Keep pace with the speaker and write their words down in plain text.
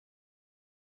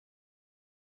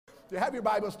If you have your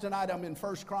Bibles tonight, I'm in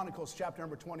 1 Chronicles chapter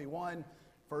number 21.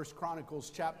 1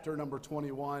 Chronicles chapter number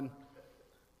 21. I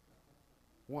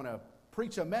want to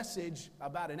preach a message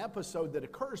about an episode that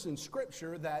occurs in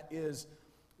Scripture that is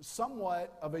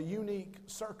somewhat of a unique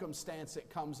circumstance that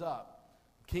comes up.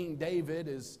 King David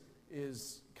is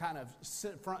kind of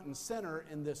front and center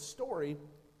in this story.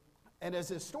 And as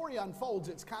this story unfolds,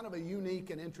 it's kind of a unique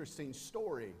and interesting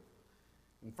story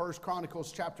in 1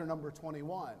 Chronicles chapter number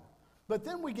 21. But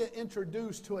then we get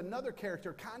introduced to another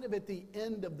character kind of at the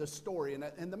end of the story.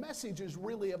 And the message is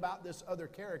really about this other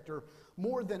character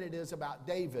more than it is about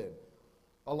David.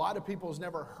 A lot of people have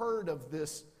never heard of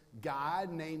this guy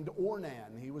named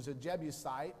Ornan. He was a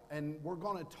Jebusite, and we're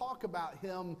going to talk about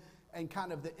him and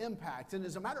kind of the impact. And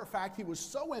as a matter of fact, he was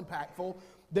so impactful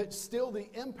that still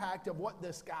the impact of what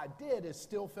this guy did is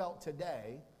still felt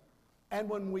today. And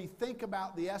when we think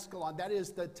about the Escalon, that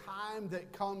is the time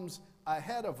that comes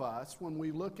ahead of us. When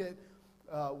we look at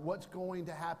what's going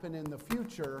to happen in the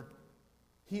future,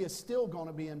 he is still going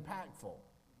to be impactful.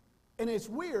 And it's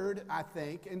weird, I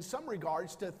think, in some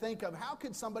regards, to think of how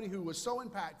could somebody who was so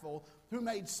impactful, who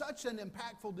made such an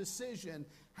impactful decision,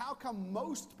 how come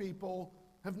most people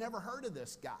have never heard of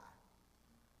this guy?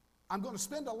 I'm going to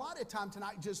spend a lot of time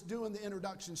tonight just doing the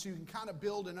introduction so you can kind of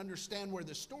build and understand where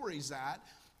the story's at.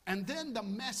 And then the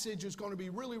message is going to be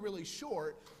really, really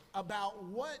short about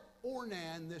what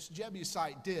Ornan, this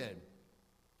Jebusite, did.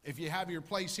 If you have your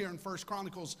place here in 1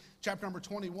 Chronicles chapter number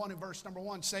 21 and verse number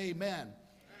 1, say amen.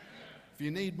 If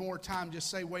you need more time, just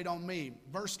say, wait on me.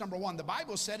 Verse number 1, the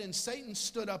Bible said, and Satan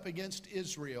stood up against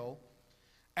Israel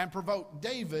and provoked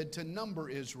David to number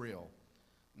Israel.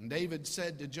 And David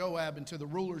said to Joab and to the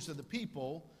rulers of the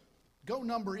people, go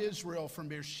number Israel from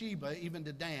Beersheba even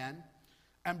to Dan,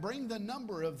 and bring the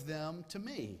number of them to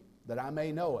me, that I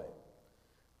may know it.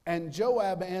 And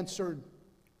Joab answered,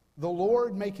 the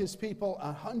Lord make his people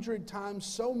 100 times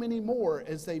so many more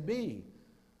as they be.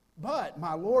 But,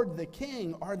 my lord the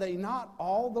king, are they not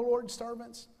all the Lord's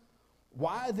servants?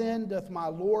 Why then doth my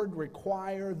Lord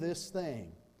require this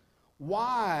thing?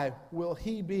 Why will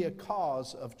he be a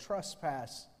cause of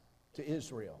trespass to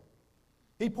Israel?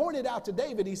 He pointed out to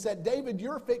David, he said, David,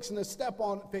 you're fixing to step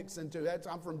on,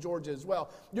 I'm from Georgia as well,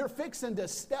 you're fixing to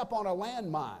step on a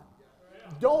landmine.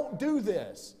 Don't do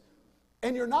this.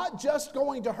 And you're not just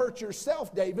going to hurt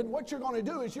yourself, David. What you're going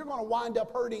to do is you're going to wind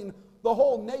up hurting the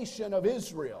whole nation of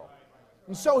Israel.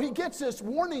 And so he gets this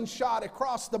warning shot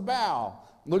across the bow.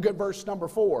 Look at verse number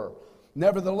 4.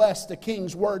 Nevertheless, the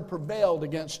king's word prevailed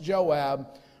against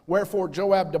Joab. Wherefore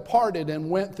Joab departed and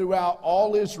went throughout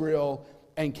all Israel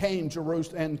and came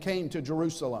to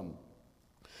Jerusalem.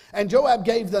 And Joab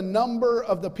gave the number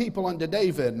of the people unto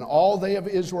David, and all they of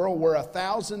Israel were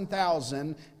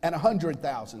 1,000,000 and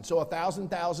 100,000. So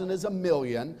 1,000,000 is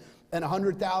 1,000,000, and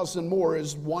 100,000 more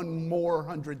is one more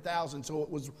 100,000. So it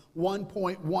was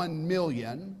 1.1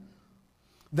 million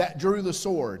that drew the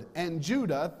sword. And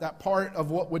Judah, that part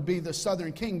of what would be the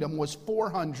southern kingdom, was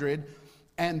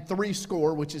 403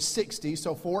 score, which is 60.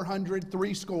 So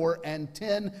 403 score and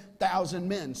 10,000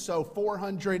 men. So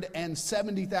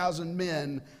 470,000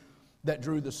 men that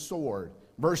drew the sword.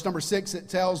 Verse number 6, it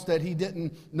tells that he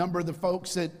didn't number the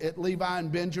folks at Levi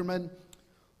and Benjamin.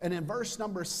 And in verse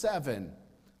number 7,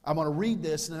 I'm going to read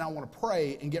this and then I want to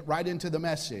pray and get right into the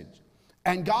message.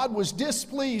 And God was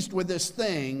displeased with this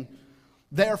thing,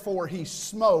 therefore he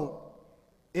smote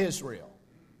Israel.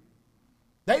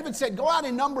 David said, go out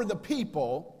and number the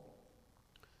people.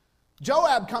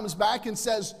 Joab comes back and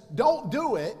says, don't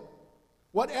do it.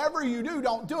 Whatever you do,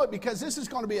 don't do it, because this is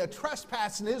going to be a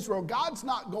trespass in Israel. God's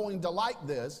not going to like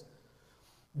this.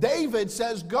 David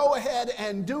says, go ahead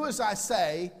and do as I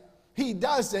say. He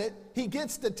does it. He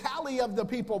gets the tally of the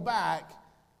people back,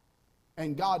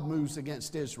 and God moves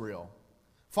against Israel.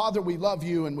 Father, we love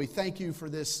you, and we thank you for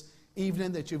this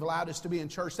evening that you've allowed us to be in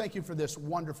church. Thank you for this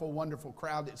wonderful, wonderful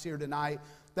crowd that's here tonight.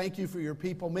 Thank you for your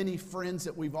people, many friends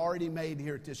that we've already made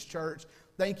here at this church.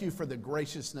 Thank you for the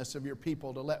graciousness of your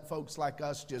people to let folks like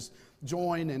us just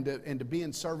join and to be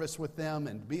in service with them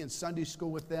and be in Sunday school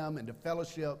with them and to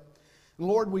fellowship.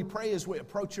 Lord, we pray as we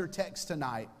approach your text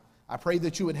tonight, I pray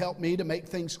that you would help me to make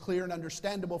things clear and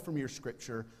understandable from your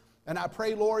scripture. And I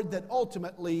pray, Lord, that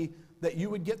ultimately that you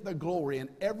would get the glory in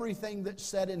everything that's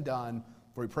said and done.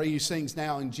 For we pray these things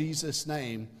now in Jesus'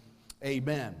 name,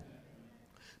 amen.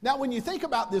 Now, when you think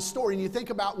about this story and you think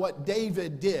about what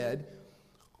David did,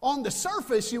 on the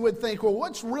surface you would think, well,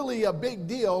 what's really a big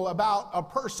deal about a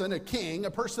person, a king,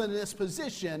 a person in this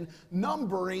position,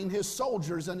 numbering his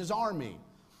soldiers and his army?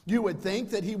 You would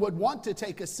think that he would want to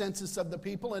take a census of the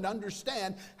people and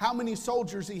understand how many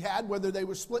soldiers he had, whether they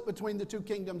were split between the two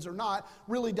kingdoms or not.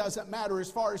 Really doesn't matter as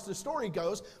far as the story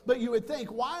goes. But you would think,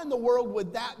 why in the world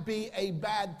would that be a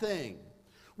bad thing?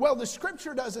 Well, the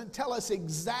scripture doesn't tell us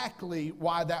exactly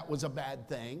why that was a bad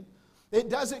thing. It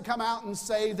doesn't come out and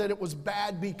say that it was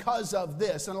bad because of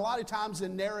this. And a lot of times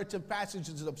in narrative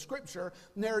passages of Scripture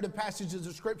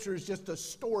is just a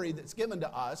story that's given to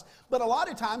us. But a lot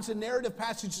of times in narrative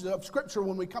passages of Scripture,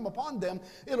 when we come upon them,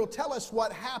 it'll tell us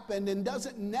what happened and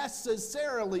doesn't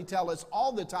necessarily tell us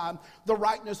all the time the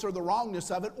rightness or the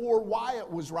wrongness of it or why it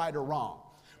was right or wrong.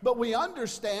 But we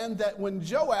understand that when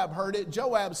Joab heard it,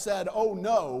 Joab said, "Oh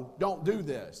no, don't do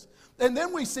this." And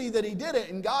then we see that he did it,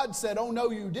 and God said, "Oh no,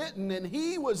 you didn't," and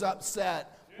he was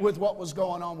upset with what was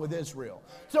going on with Israel.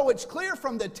 So it's clear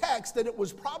from the text that it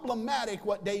was problematic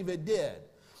what David did.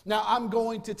 Now I'm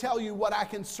going to tell you what I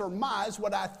can surmise,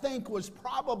 what I think was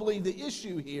probably the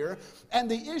issue here, and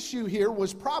the issue here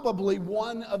was probably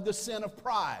one of the sin of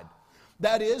pride.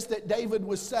 That is, that David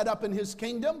was set up in his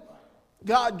kingdom.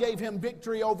 God gave him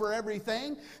victory over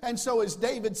everything. And so as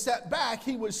David sat back,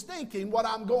 he was thinking, what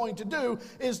I'm going to do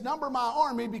is number my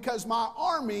army because my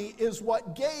army is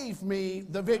what gave me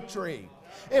the victory.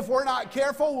 If we're not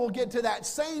careful, we'll get to that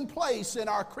same place in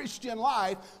our Christian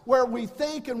life where we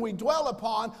think and we dwell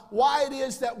upon why it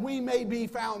is that we may be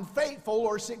found faithful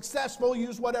or successful,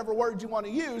 use whatever word you want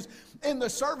to use, in the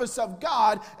service of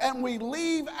God, and we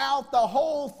leave out the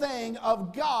whole thing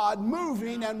of God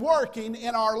moving and working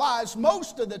in our lives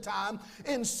most of the time,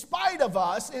 in spite of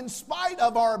us, in spite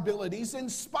of our abilities, in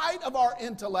spite of our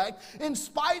intellect, in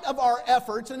spite of our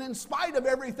efforts, and in spite of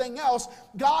everything else,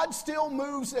 God still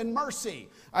moves in mercy.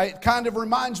 It kind of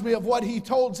reminds me of what he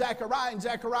told Zechariah in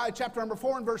Zechariah chapter number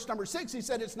 4 and verse number 6. He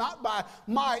said, "It's not by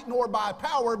might nor by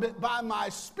power, but by my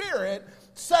Spirit,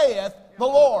 saith the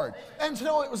Lord." And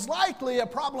so it was likely a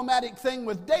problematic thing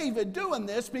with David doing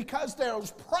this because there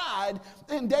was pride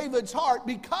in David's heart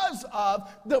because of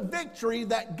the victory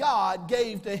that God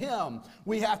gave to him.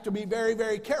 We have to be very,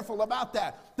 very careful about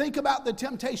that. Think about the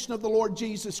temptation of the Lord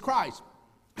Jesus Christ.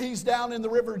 He's down in the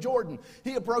River Jordan.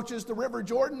 He approaches the River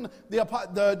Jordan.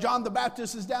 John the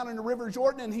Baptist is down in the River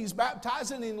Jordan, and he's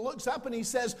baptizing, and he looks up and he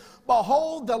says,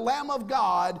 "Behold the Lamb of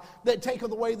God that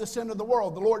taketh away the sin of the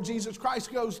world." The Lord Jesus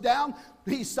Christ goes down.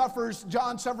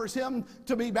 John suffers him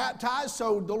to be baptized.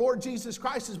 So the Lord Jesus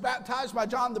Christ is baptized by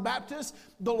John the Baptist.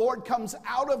 The Lord comes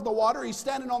out of the water. He's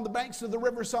standing on the banks of the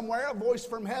river somewhere. A voice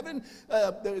from heaven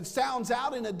sounds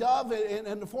out in a dove,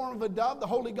 in the form of a dove. The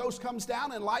Holy Ghost comes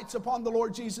down and lights upon the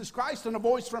Lord Jesus Christ. And a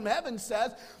voice from heaven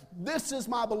says, "This is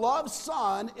my beloved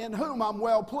Son in whom I'm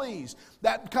well pleased."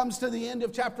 That comes to the end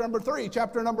of chapter number 3.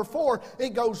 Chapter number 4, it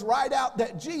goes right out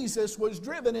that Jesus was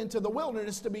driven into the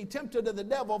wilderness to be tempted of the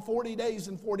devil 40 days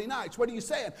and 40 nights. What are you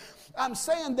saying? I'm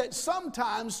saying that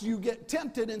sometimes you get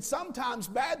tempted and sometimes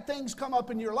bad things come up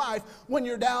in your life when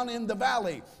you're down in the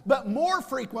valley. But more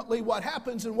frequently what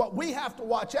happens and what we have to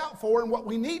watch out for and what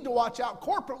we need to watch out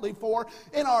corporately for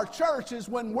in our church is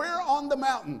when we're on the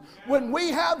mountain, when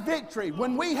we have victory,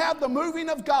 when we have the moving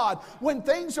of God, when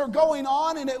things are going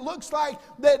on and it looks like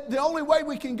that the only way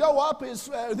we can go up is,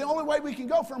 the only way we can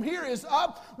go from here is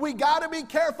up. We got to be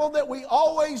careful that we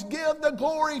always give the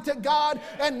glory to God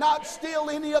and not steal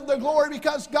any of the glory,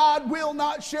 because God will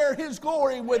not share His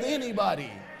glory with anybody.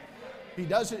 He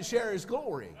doesn't share His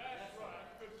glory.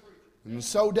 And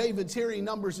so David's here, he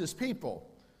numbers his people.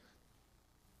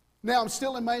 Now I'm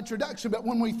still in my introduction, but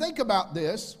when we think about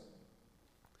this,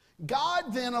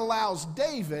 God then allows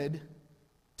David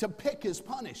to pick his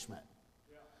punishment.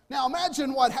 Now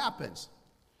imagine what happens.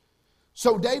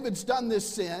 So David's done this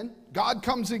sin, God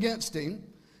comes against him,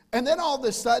 and then all of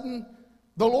a sudden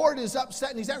the Lord is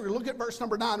upset and he's angry. Look at verse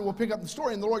number 9 and we'll pick up the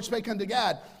story. "And the Lord spake unto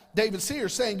Gad, David's seer,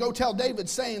 saying, Go tell David,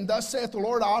 saying, Thus saith the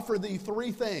Lord, I offer thee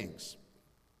 3 things.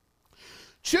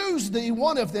 Choose thee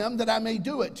one of them, that I may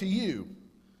do it to you.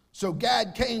 So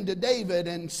Gad came to David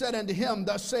and said unto him,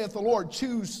 Thus saith the Lord,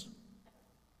 choose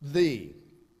thee.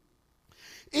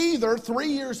 Either 3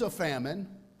 years of famine,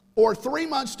 or 3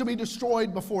 months to be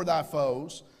destroyed before thy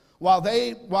foes, while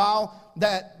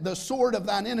that the sword of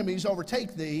thine enemies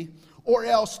overtake thee, or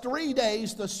else 3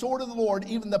 days the sword of the Lord,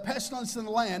 even the pestilence in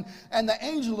the land, and the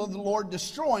angel of the Lord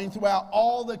destroying throughout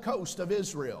all the coast of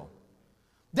Israel."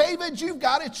 David, you've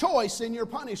got a choice in your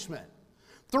punishment.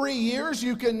 3 years,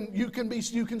 you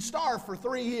can starve for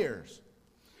 3 years.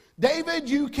 David,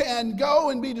 you can go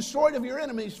and be destroyed of your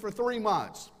enemies for 3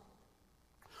 months.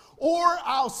 Or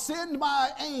I'll send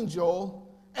my angel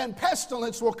and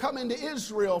pestilence will come into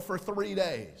Israel for 3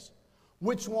 days.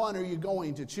 Which one are you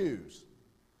going to choose?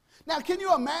 Now, can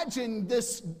you imagine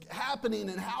this happening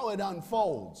and how it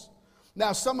unfolds?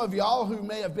 Now, some of y'all who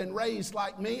may have been raised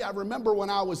like me, I remember when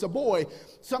I was a boy,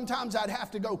 sometimes I'd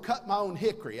have to go cut my own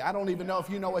hickory. I don't even know if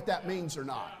you know what that means or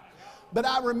not. But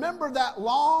I remember that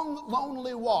long,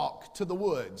 lonely walk to the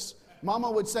woods.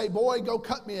 Mama would say, boy, go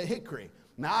cut me a hickory.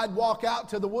 Now, I'd walk out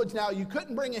to the woods. Now, you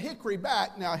couldn't bring a hickory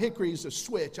back. Now, hickory is a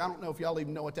switch. I don't know if y'all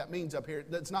even know what that means up here.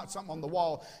 That's not something on the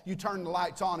wall you turn the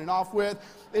lights on and off with.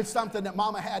 It's something that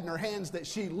Mama had in her hands that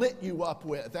she lit you up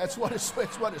with. That's what a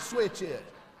switch is.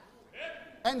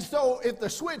 And so if the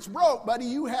switch broke, buddy,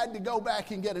 you had to go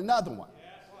back and get another one.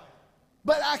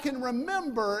 But I can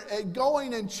remember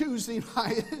going and choosing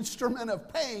my instrument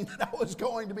of pain that I was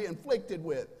going to be inflicted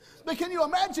with. But can you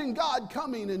imagine God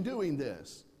coming and doing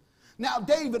this? Now,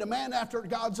 David, a man after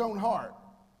God's own heart,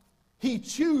 he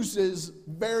chooses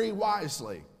very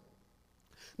wisely.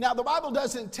 Now, the Bible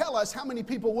doesn't tell us how many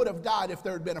people would have died if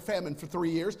there had been a famine for 3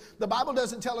 years. The Bible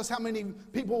doesn't tell us how many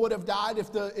people would have died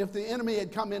if the enemy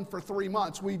had come in for 3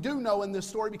 months. We do know in this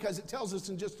story, because it tells us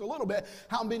in just a little bit,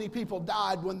 how many people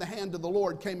died when the hand of the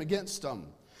Lord came against them.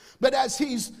 But as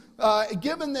he's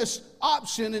given this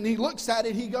option and he looks at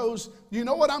it, he goes, you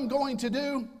know what I'm going to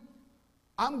do?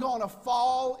 I'm going to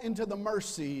fall into the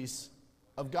mercies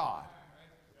of God.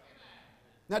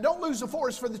 Now, don't lose the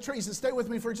forest for the trees, and stay with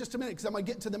me for just a minute, because I'm going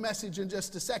to get to the message in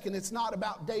just a second. It's not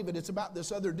about David. It's about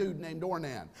this other dude named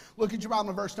Ornan. Look at your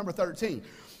Bible in verse number 13.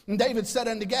 And David said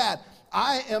unto Gad,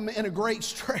 I am in a great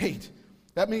strait.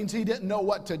 That means he didn't know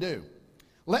what to do.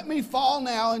 Let me fall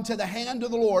now into the hand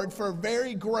of the Lord, for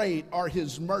very great are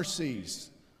his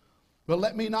mercies. But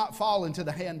let me not fall into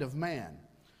the hand of man.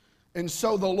 And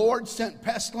so the Lord sent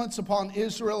pestilence upon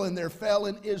Israel, and there fell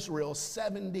in Israel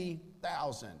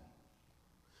 70,000.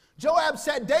 Joab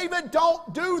said, David,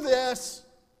 don't do this.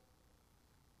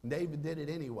 David did it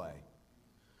anyway.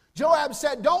 Joab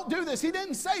said, don't do this. He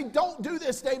didn't say, don't do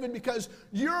this, David, because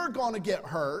you're going to get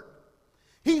hurt.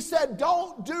 He said,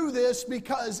 don't do this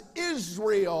because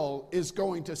Israel is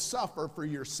going to suffer for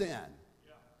your sin.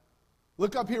 Yeah.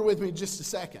 Look up here with me just a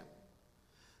second.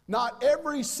 Not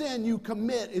every sin you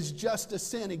commit is just a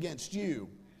sin against you.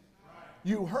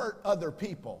 You hurt other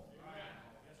people.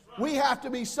 We have to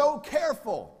be so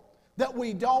careful that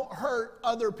we don't hurt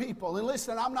other people. And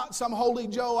listen, I'm not some holy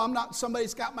Joe. I'm not somebody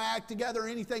that's got my act together or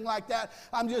anything like that.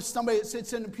 I'm just somebody that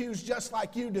sits in the pews just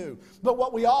like you do. But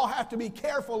what we all have to be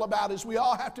careful about is we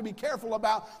all have to be careful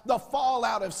about the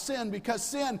fallout of sin, because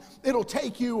sin, it'll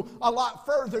take you a lot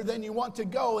further than you want to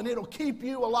go, and it'll keep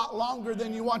you a lot longer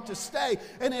than you want to stay,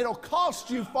 and it'll cost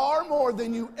you far more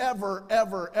than you ever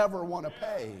want to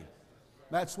pay.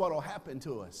 That's what will happen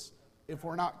to us if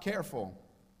we're not careful.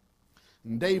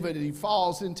 And David, he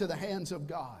falls into the hands of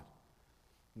God.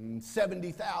 And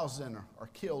 70,000 are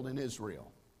killed in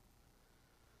Israel.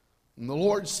 And the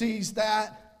Lord sees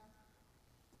that,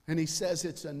 and he says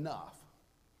it's enough.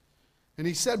 And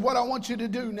he said, what I want you to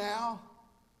do now,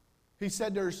 he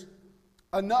said, there's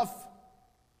enough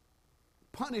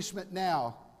punishment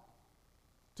now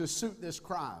to suit this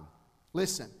crime.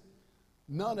 Listen,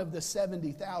 none of the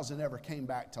 70,000 ever came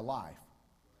back to life.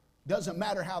 Doesn't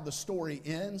matter how the story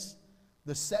ends.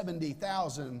 The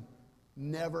 70,000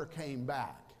 never came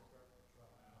back.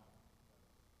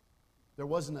 There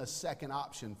wasn't a second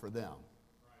option for them.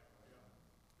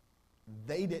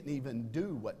 They didn't even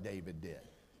do what David did.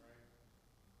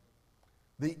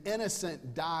 The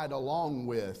innocent died along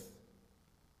with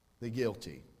the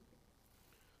guilty.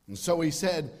 And so he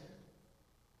said,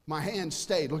 my hand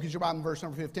stayed. Look at your Bible in verse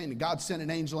number 15. And God sent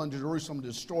an angel unto Jerusalem to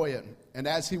destroy it. And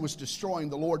as he was destroying,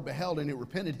 the Lord beheld, and he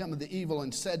repented him of the evil,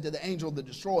 and said to the angel that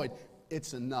destroyed,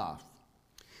 it's enough.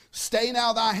 Stay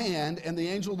now thy hand. And the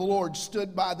angel of the Lord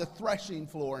stood by the threshing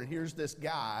floor. And here's this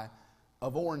guy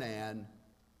of Ornan,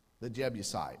 the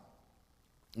Jebusite.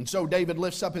 And so David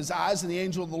lifts up his eyes, and the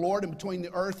angel of the Lord, in between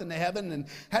the earth and the heaven, and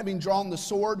having drawn the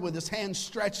sword with his hand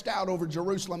stretched out over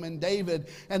Jerusalem, and David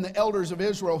and the elders of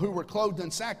Israel, who were clothed in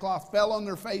sackcloth, fell on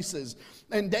their faces.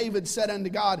 And David said unto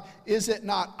God, is it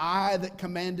not I that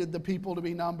commanded the people to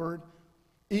be numbered?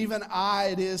 Even I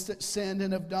it is that sinned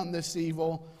and have done this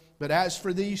evil. But as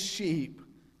for these sheep,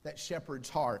 that shepherd's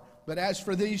heart, but as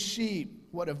for these sheep,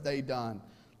 what have they done?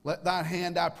 Let thy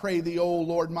hand, I pray thee, O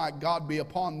Lord my God, be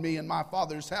upon me and my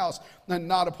father's house, and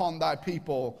not upon thy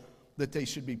people, that they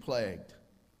should be plagued.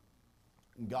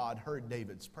 And God heard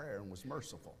David's prayer and was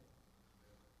merciful.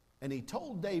 And he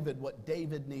told David what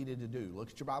David needed to do.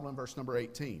 Look at your Bible in verse number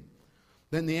 18.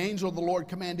 Then the angel of the Lord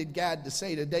commanded Gad to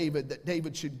say to David that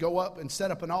David should go up and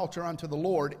set up an altar unto the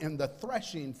Lord in the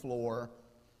threshing floor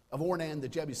of Ornan the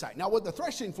Jebusite. Now, what the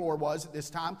threshing floor was at this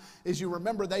time is, you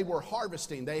remember, they were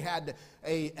harvesting. They had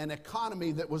an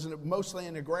economy that was mostly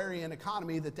an agrarian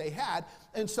economy that they had,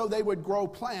 and so they would grow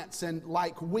plants and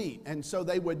like wheat, and so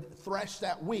they would thresh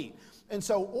that wheat. And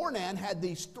so Ornan had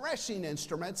these threshing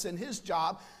instruments, and his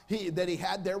job that he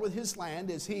had there with his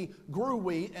land is he grew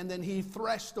wheat, and then he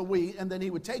threshed the wheat, and then he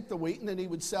would take the wheat, and then he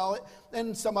would sell it,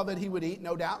 and some of it he would eat,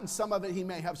 no doubt, and some of it he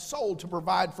may have sold to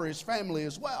provide for his family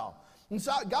as well. And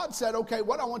so God said, okay,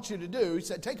 what I want you to do, he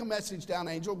said, take a message down,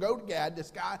 angel, go to Gad,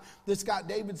 this got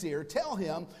David's ear, tell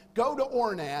him, go to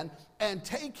Ornan and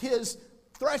take his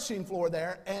threshing floor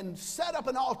there and set up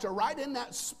an altar right in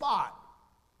that spot,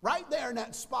 right there in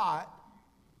that spot,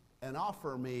 and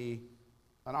offer me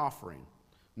an offering.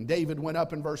 And David went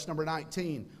up in verse number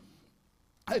 19.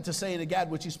 I had to say unto Gad,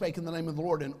 which he spake in the name of the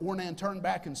Lord. And Ornan turned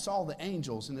back and saw the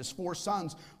angels, and his 4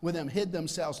 sons with him hid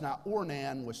themselves. Now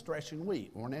Ornan was threshing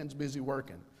wheat. Ornan's busy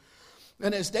working.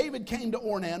 And as David came to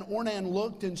Ornan, Ornan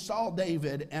looked and saw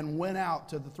David and went out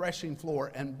to the threshing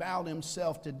floor and bowed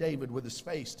himself to David with his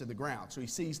face to the ground. So he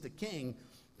sees the king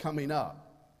coming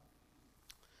up.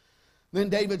 Then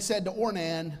David said to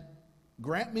Ornan,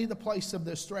 grant me the place of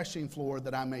this threshing floor,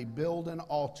 that I may build an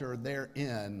altar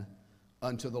therein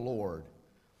unto the Lord.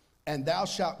 And thou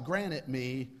shalt grant it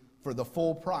me for the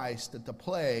full price, that the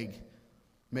plague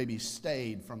may be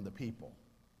stayed from the people.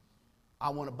 I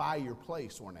want to buy your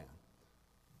place, Ornan.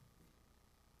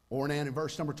 Ornan in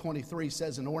verse number 23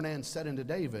 says, and Ornan said unto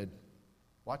David,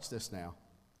 watch this now,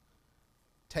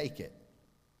 take it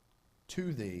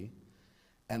to thee,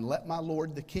 and let my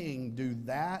lord the king do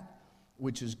that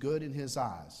which is good in his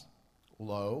eyes.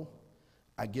 Lo,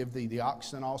 I give thee the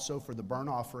oxen also for the burnt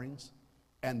offerings,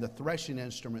 and the threshing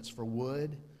instruments for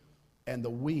wood, and the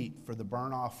wheat for the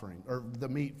burnt offering, or the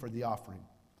meat for the offering.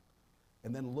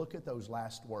 And then look at those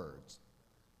last words.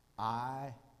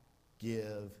 I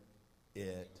give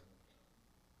it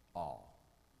all.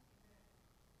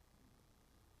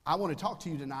 I want to talk to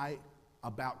you tonight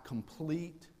about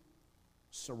complete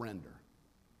surrender.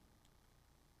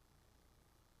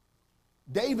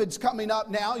 David's coming up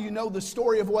now. You know the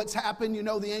story of what's happened. You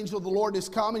know the angel of the Lord has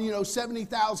come, and you know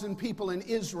 70,000 people in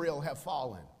Israel have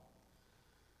fallen.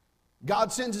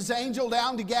 God sends his angel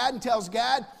down to Gad and tells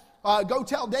Gad, go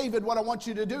tell David what I want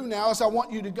you to do now is I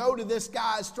want you to go to this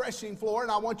guy's threshing floor,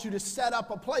 and I want you to set up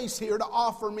a place here to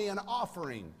offer me an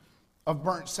offering of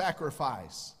burnt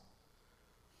sacrifice.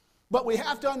 But we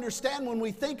have to understand, when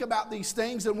we think about these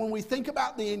things and when we think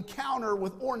about the encounter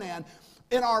with Ornan,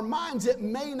 in our minds, it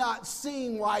may not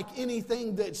seem like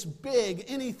anything that's big,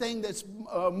 anything that's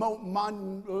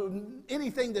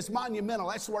anything that's monumental.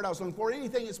 That's the word I was looking for.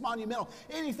 Anything that's monumental,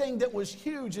 anything that was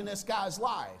huge in this guy's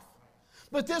life.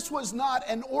 But this was not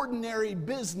an ordinary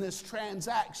business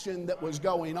transaction that was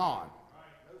going on.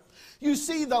 You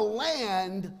see, the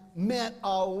land meant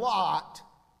a lot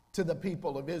to the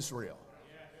people of Israel.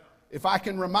 If I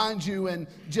can remind you, in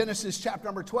Genesis chapter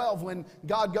number 12, when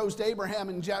God goes to Abraham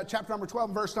in chapter number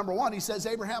 12, verse number 1, he says,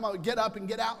 Abraham, I would get up and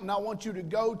get out, and I want you to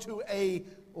go to a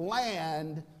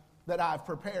land that I've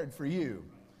prepared for you.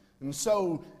 And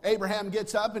so Abraham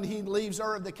gets up and he leaves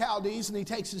Ur of the Chaldees, and he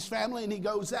takes his family and he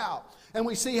goes out. And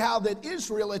we see how that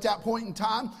Israel at that point in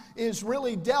time is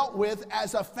really dealt with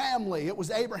as a family. It was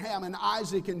Abraham and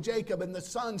Isaac and Jacob and the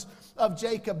sons of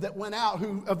Jacob that went out,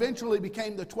 who eventually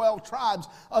became the 12 tribes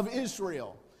of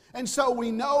Israel. And so we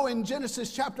know in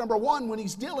Genesis chapter number 1, when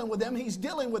he's dealing with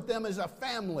them as a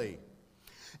family.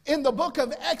 In the book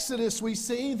of Exodus, we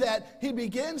see that he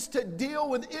begins to deal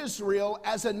with Israel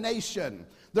as a nation.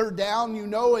 They're down, you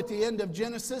know, at the end of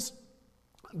Genesis,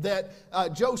 that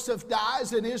Joseph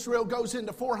dies and Israel goes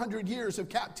into 400 years of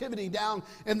captivity down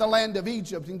in the land of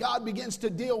Egypt. And God begins to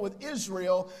deal with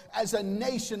Israel as a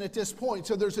nation at this point.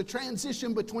 So there's a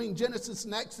transition between Genesis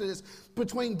and Exodus,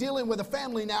 between dealing with a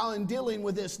family now and dealing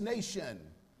with this nation.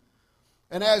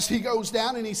 And as he goes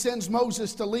down and he sends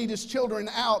Moses to lead his children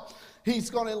out, he's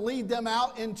going to lead them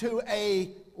out into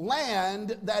a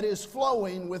land that is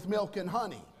flowing with milk and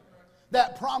honey.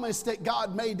 That promise that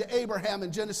God made to Abraham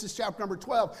in Genesis chapter number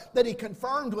 12, that he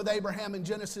confirmed with Abraham in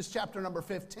Genesis chapter number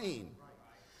 15.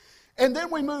 And then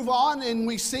we move on and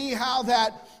we see how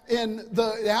that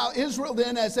how Israel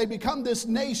then, as they become this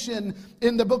nation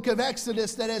in the book of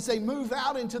Exodus, that as they move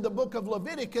out into the book of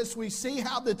Leviticus, we see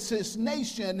how this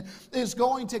nation is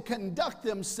going to conduct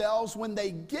themselves when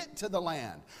they get to the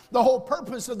land. The whole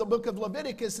purpose of the book of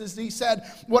Leviticus is, he said,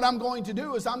 what I'm going to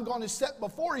do is I'm going to set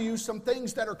before you some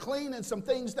things that are clean and some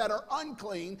things that are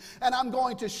unclean, and I'm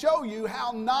going to show you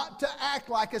how not to act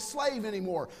like a slave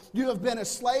anymore. You have been a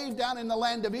slave down in the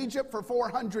land of Egypt Egypt for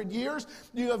 400 years.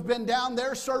 You have been down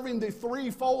there serving the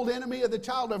threefold enemy of the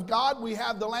child of God. We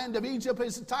have the land of Egypt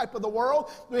as the type of the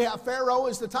world. We have Pharaoh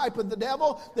as the type of the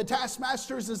devil. The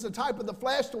taskmasters as the type of the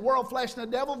flesh, the world, flesh, and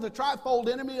the devil, the trifold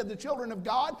enemy of the children of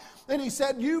God. And he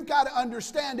said, you've got to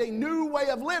understand a new way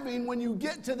of living when you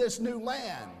get to this new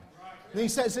land. And he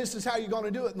says this is how you're going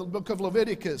to do it in the book of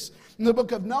Leviticus. In the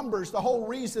book of Numbers, the whole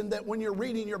reason that when you're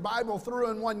reading your Bible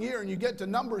through in 1 year and you get to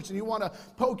Numbers and you want to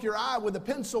poke your eye with a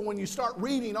pencil when you start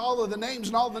reading all of the names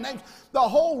and all the names, the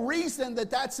whole reason that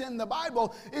that's in the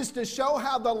Bible is to show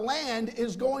how the land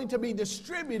is going to be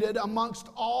distributed amongst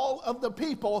all of the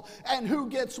people and who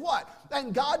gets what.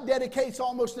 And God dedicates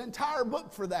almost an entire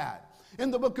book for that. In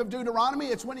the book of Deuteronomy,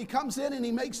 it's when he comes in and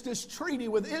he makes this treaty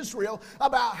with Israel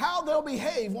about how they'll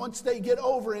behave once they get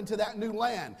over into that new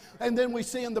land. And then we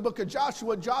see in the book of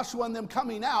Joshua, Joshua and them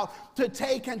coming out to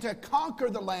take and to conquer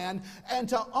the land and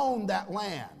to own that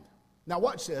land. Now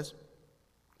watch this.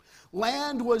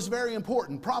 Land was very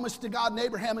important. Promised to God and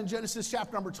Abraham in Genesis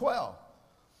chapter number 12.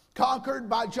 Conquered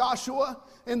by Joshua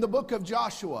in the book of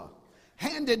Joshua.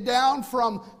 Handed down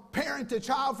from parent to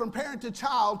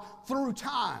child through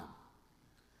time.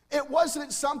 It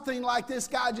wasn't something like this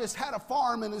guy just had a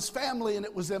farm in his family and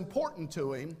it was important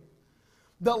to him.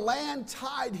 The land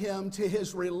tied him to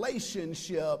his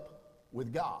relationship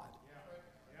with God.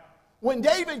 When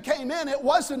David came in, it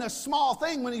wasn't a small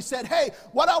thing when he said, hey,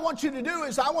 what I want you to do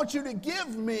is I want you to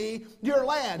give me your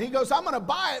land. He goes, I'm going to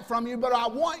buy it from you, but I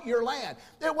want your land.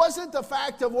 It wasn't the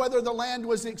fact of whether the land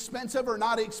was expensive or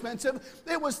not expensive.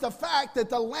 It was the fact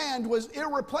that the land was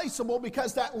irreplaceable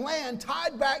because that land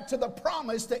tied back to the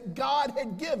promise that God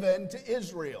had given to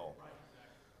Israel.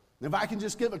 If I can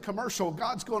just give a commercial,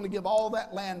 God's going to give all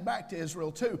that land back to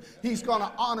Israel too. He's going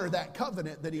to honor that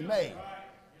covenant that he made.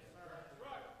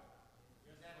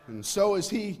 And so as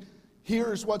he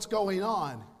hears what's going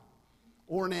on,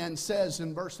 Ornan says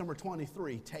in verse number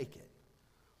 23, take it.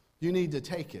 You need to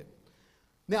take it.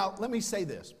 Now, let me say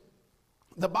this.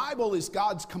 The Bible is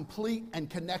God's complete and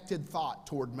connected thought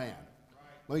toward man.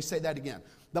 Let me say that again.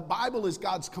 The Bible is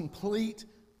God's complete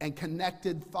and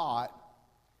connected thought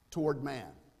toward man.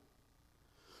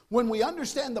 When we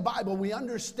understand the Bible, we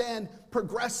understand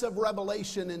progressive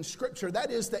revelation in Scripture. That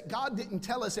is that God didn't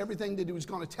tell us everything that he was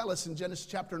going to tell us in Genesis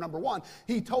chapter number 1.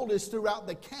 He told us throughout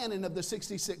the canon of the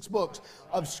 66 books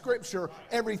of Scripture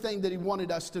everything that he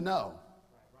wanted us to know.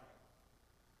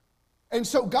 And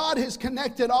so God has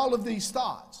connected all of these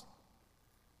thoughts.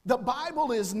 The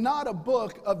Bible is not a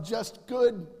book of just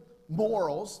good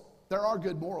morals. There are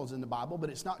good morals in the Bible, but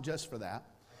it's not just for that.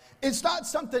 It's not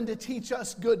something to teach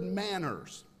us good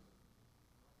manners.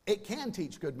 It can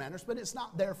teach good manners, but it's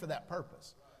not there for that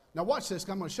purpose. Now watch this,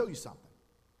 I'm going to show you something.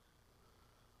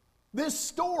 This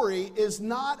story is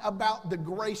not about the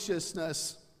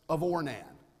graciousness of Ornan.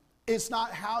 It's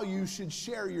not how you should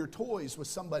share your toys with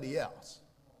somebody else.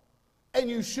 And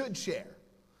you should share.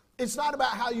 It's not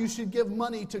about how you should give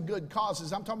money to good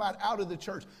causes. I'm talking about out of the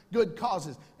church, good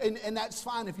causes. And that's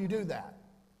fine if you do that.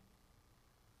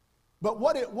 But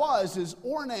what it was is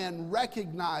Ornan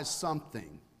recognized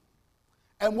something.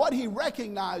 And what he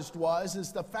recognized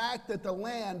is the fact that the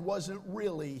land wasn't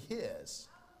really his.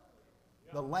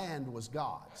 The land was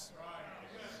God's.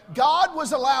 God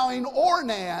was allowing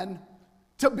Ornan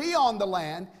to be on the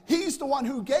land. He's the one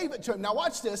who gave it to him. Now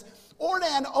watch this.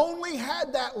 Ornan only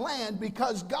had that land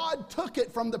because God took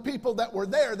it from the people that were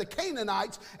there, the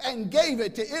Canaanites, and gave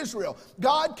it to Israel.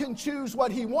 God can choose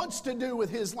what he wants to do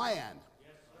with his land.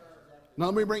 Now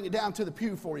let me bring it down to the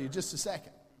pew for you just a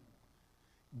second.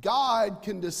 God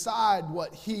can decide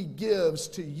what he gives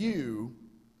to you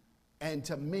and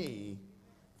to me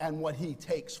and what he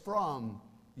takes from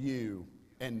you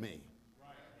and me.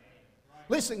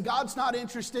 Listen, God's not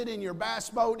interested in your bass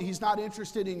boat. He's not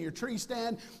interested in your tree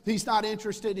stand. He's not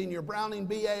interested in your Browning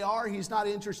BAR. He's not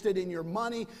interested in your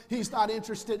money. He's not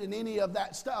interested in any of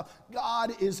that stuff.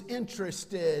 God is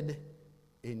interested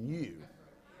in you.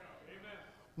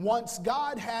 Once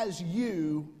God has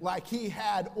you like he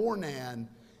had Ornan,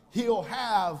 he'll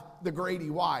have the Grady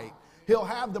White. He'll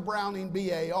have the Browning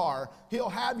BAR. He'll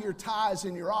have your tithes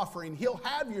and your offering. He'll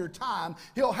have your time.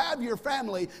 He'll have your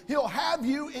family. He'll have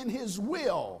you in his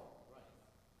will.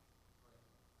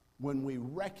 When we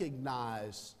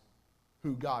recognize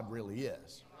who God really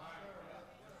is.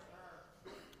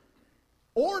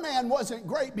 Ornan wasn't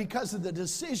great because of the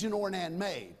decision Ornan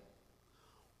made.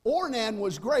 Ornan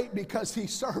was great because he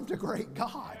served a great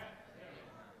God.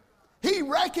 He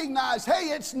recognized, hey,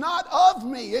 it's not of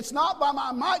me. It's not by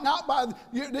my might,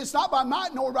 it's not by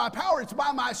might nor by power. It's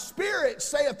by my spirit,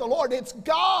 saith the Lord. It's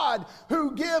God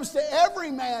who gives to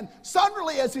every man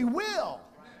suddenly as he will.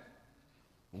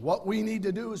 What we need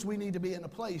to do is we need to be in a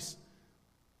place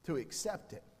to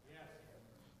accept it.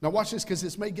 Now watch this, because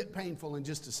this may get painful in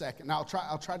just a second. Now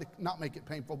I'll try to not make it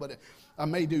painful, but I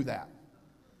may do that.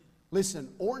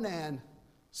 Listen, Ornan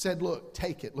said, look,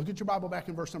 take it. Look at your Bible back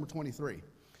in verse number 23.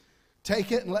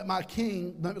 Take it and let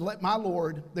my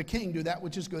Lord, the king, do that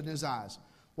which is good in his eyes.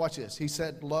 Watch this. He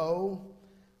said, lo,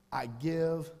 I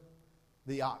give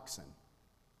the oxen.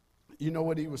 You know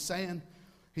what he was saying?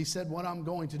 He said, what I'm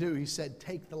going to do, he said,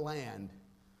 take the land.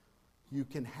 You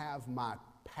can have my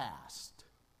past.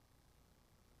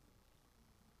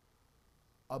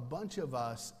 A bunch of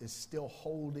us is still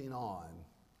holding on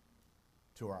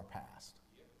to our past.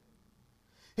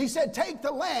 He said, take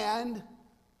the land,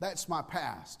 that's my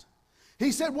past.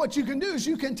 He said, what you can do is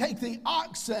you can take the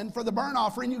oxen for the burnt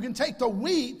offering, you can take the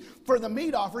wheat for the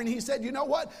meat offering. He said, you know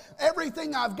what?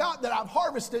 Everything I've got that I've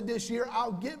harvested this year,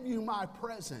 I'll give you my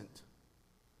present.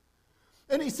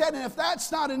 And he said, and if that's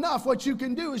not enough, what you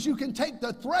can do is you can take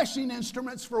the threshing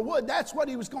instruments for wood. That's what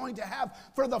he was going to have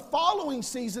for the following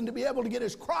season to be able to get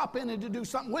his crop in and to do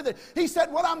something with it. He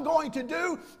said, what I'm going to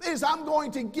do is I'm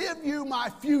going to give you my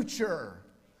future.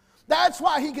 That's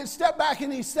why he can step back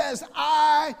and he says,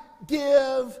 I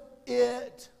give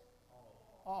it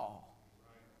all.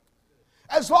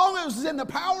 As long as it was in the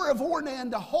power of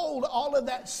Ornan to hold all of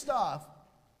that stuff,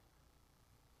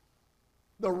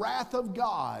 the wrath of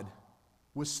God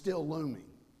was still looming.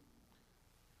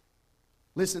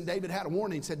 Listen, David had a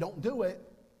warning. He said, don't do it.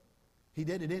 He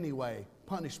did it anyway.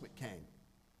 Punishment came.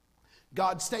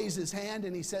 God stays his hand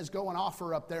and he says, go and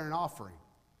offer up there an offering.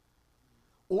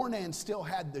 Ornan still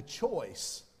had the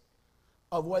choice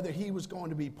of whether he was going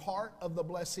to be part of the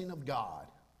blessing of God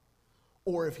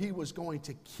or if he was going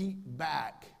to keep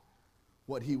back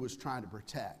what he was trying to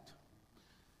protect.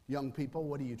 Young people,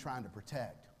 what are you trying to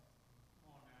protect?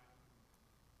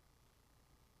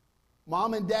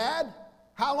 Mom and Dad,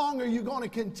 how long are you going to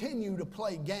continue to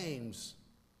play games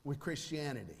with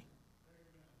Christianity?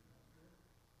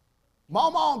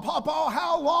 Mama and Papa,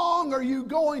 how long are you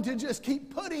going to just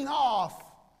keep putting off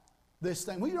this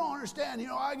thing? We don't understand.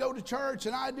 I go to church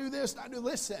and I do this and I do.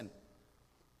 Listen,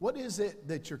 what is it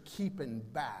that you're keeping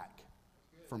back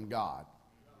from God?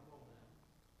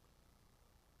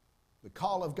 The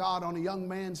call of God on a young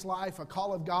man's life, a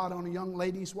call of God on a young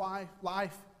lady's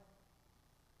life.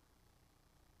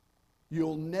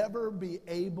 You'll never be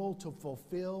able to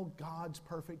fulfill God's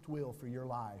perfect will for your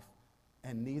life,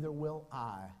 and neither will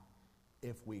I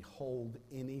if we hold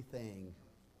anything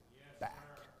back.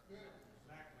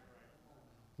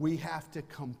 We have to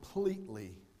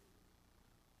completely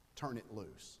turn it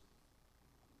loose.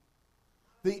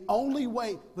 The only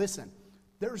way, listen,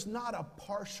 there's not a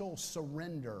partial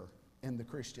surrender in the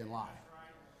Christian life.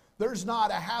 There's not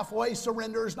a halfway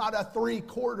surrender. There's not a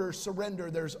three-quarter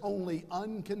surrender. There's only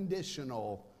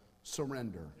unconditional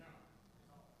surrender.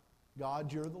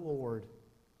 God, you're the Lord,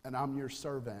 and I'm your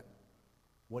servant.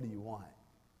 What do you want?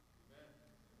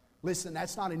 Listen,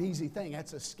 that's not an easy thing.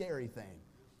 That's a scary thing.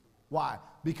 Why?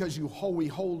 Because we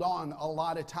hold on a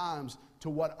lot of times to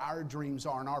what our dreams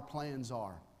are and our plans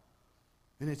are.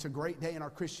 And it's a great day in our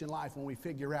Christian life when we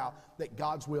figure out that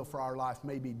God's will for our life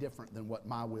may be different than what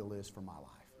my will is for my life.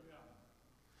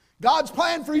 God's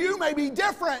plan for you may be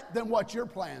different than what your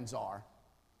plans are.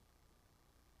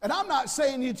 And I'm not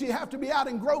saying that you have to be out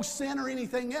in gross sin or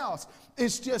anything else.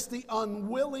 It's just the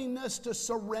unwillingness to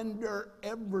surrender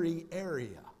every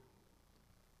area.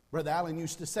 Brother Allen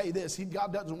used to say this,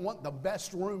 God doesn't want the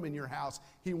best room in your house,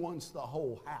 He wants the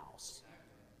whole house.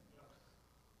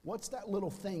 What's that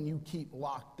little thing you keep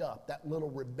locked up, that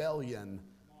little rebellion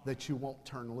that you won't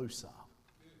turn loose of?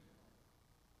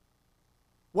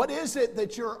 What is it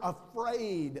that you're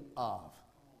afraid of?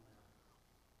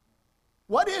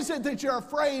 What is it that you're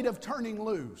afraid of turning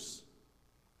loose?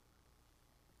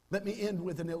 Let me end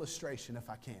with an illustration if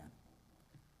I can.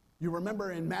 You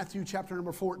remember in Matthew chapter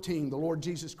number 14, the Lord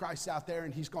Jesus Christ out there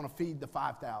and He's going to feed the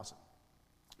 5,000.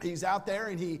 He's out there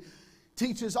and He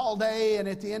teaches all day, and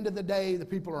at the end of the day, the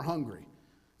people are hungry.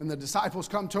 And the disciples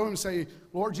come to Him and say,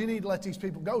 Lord, you need to let these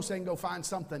people go so they can go find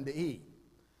something to eat.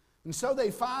 And so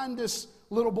they find this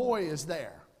little boy is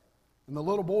there. And the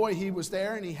little boy, he was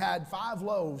there and he had 5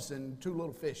 loaves and 2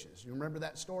 little fishes. You remember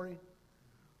that story?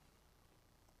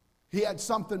 He had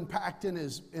something packed in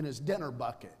his dinner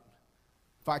bucket.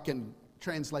 If I can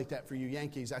translate that for you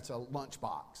Yankees, that's a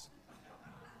lunchbox.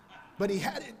 But he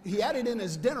had it in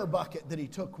his dinner bucket that he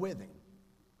took with him.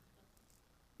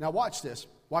 Now watch this.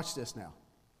 Watch this now.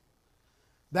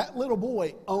 That little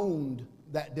boy owned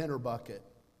that dinner bucket.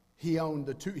 He owned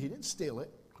the 2, he didn't steal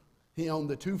it. He owned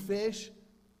the 2 fish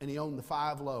and he owned the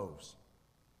 5 loaves.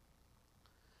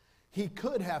 he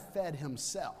could have fed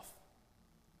himself.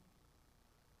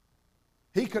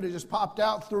 He could have just popped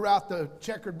out, threw out the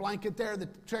checkered blanket there, the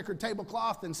checkered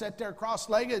tablecloth, and sat there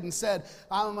cross-legged and said,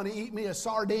 I'm going to eat me a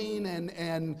sardine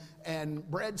and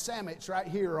bread sandwich right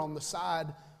here on the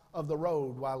side of the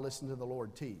road while I listen to the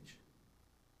Lord teach.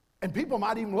 And people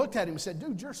might even looked at him and said,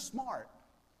 dude, you're smart.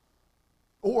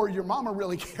 Or your mama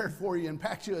really cared for you and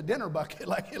packed you a dinner bucket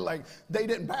like they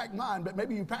didn't pack mine, but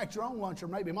maybe you packed your own lunch, or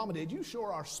maybe mama did. You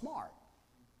sure are smart.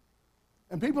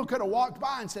 And people could have walked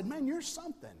by and said, man, you're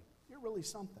something. You're really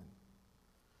something.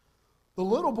 The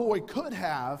little boy could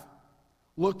have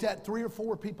looked at 3 or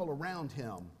 4 people around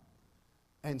him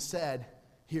and said,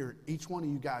 here, each one of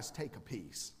you guys take a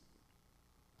piece.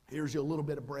 Here's you a little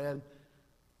bit of bread.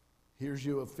 Here's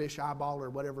you a fish eyeball or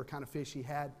whatever kind of fish he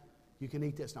had. You can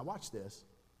eat this. Now watch this.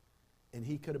 And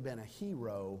he could have been a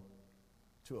hero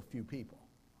to a few people.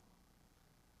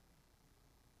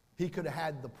 He could have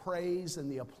had the praise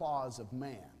and the applause of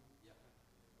man.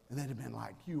 And they'd have been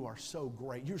like, you are so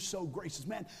great. You're so gracious.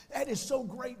 Man, that is so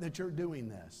great that you're doing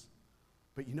this.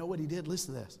 But you know what he did?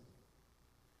 Listen to this.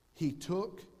 He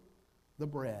took the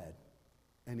bread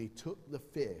and he took the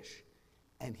fish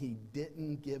and he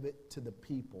didn't give it to the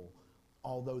people,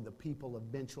 although the people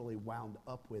eventually wound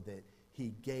up with it.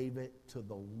 He gave it to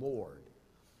the Lord.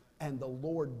 And the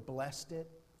Lord blessed it,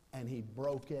 and he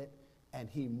broke it, and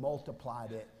he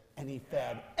multiplied it, and he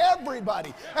fed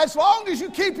everybody. As long as you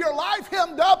keep your life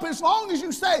hemmed up, as long as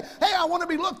you say, hey, I want to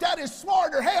be looked at as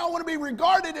smart, or hey, I want to be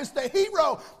regarded as the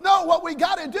hero. No, what we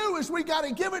got to do is we got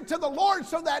to give it to the Lord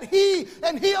so that he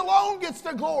and he alone gets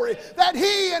the glory, that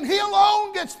he and he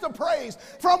alone gets the praise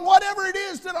from whatever it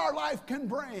is that our life can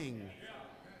bring.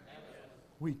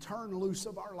 We turn loose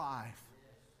of our life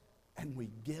and we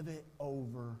give it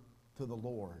over to the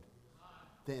Lord.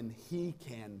 Then he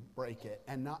can break it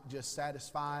and not just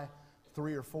satisfy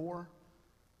 3 or 4,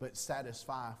 but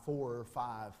satisfy 4 or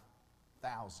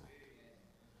 5,000.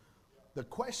 The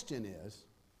question is,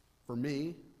 for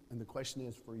me, and the question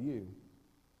is for you,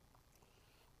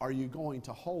 are you going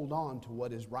to hold on to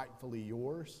what is rightfully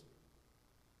yours?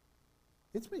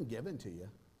 It's been given to you,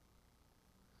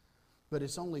 but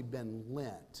it's only been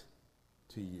lent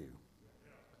to you.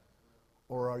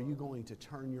 Or are you going to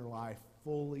turn your life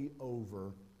fully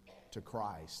over to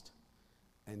Christ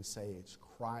and say, it's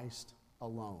Christ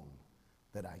alone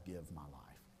that I give my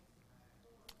life?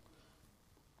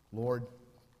 Lord,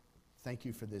 thank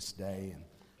you for this day, and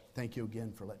thank you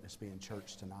again for letting us be in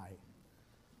church tonight.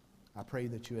 I pray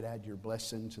that you would add your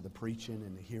blessing to the preaching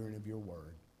and the hearing of your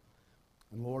word.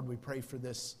 And Lord, we pray for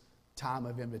this time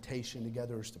of invitation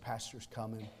together as the pastor's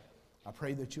coming. I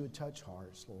pray that you would touch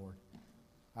hearts, Lord.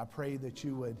 I pray that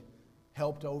you would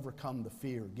help to overcome the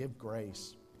fear, give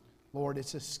grace. Lord,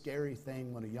 it's a scary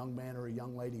thing when a young man or a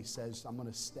young lady says, I'm going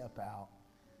to step out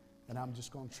and I'm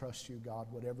just going to trust you, God,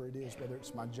 whatever it is, whether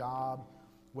it's my job,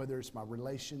 whether it's my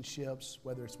relationships,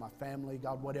 whether it's my family,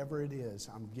 God, whatever it is,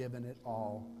 I'm giving it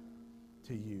all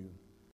to you.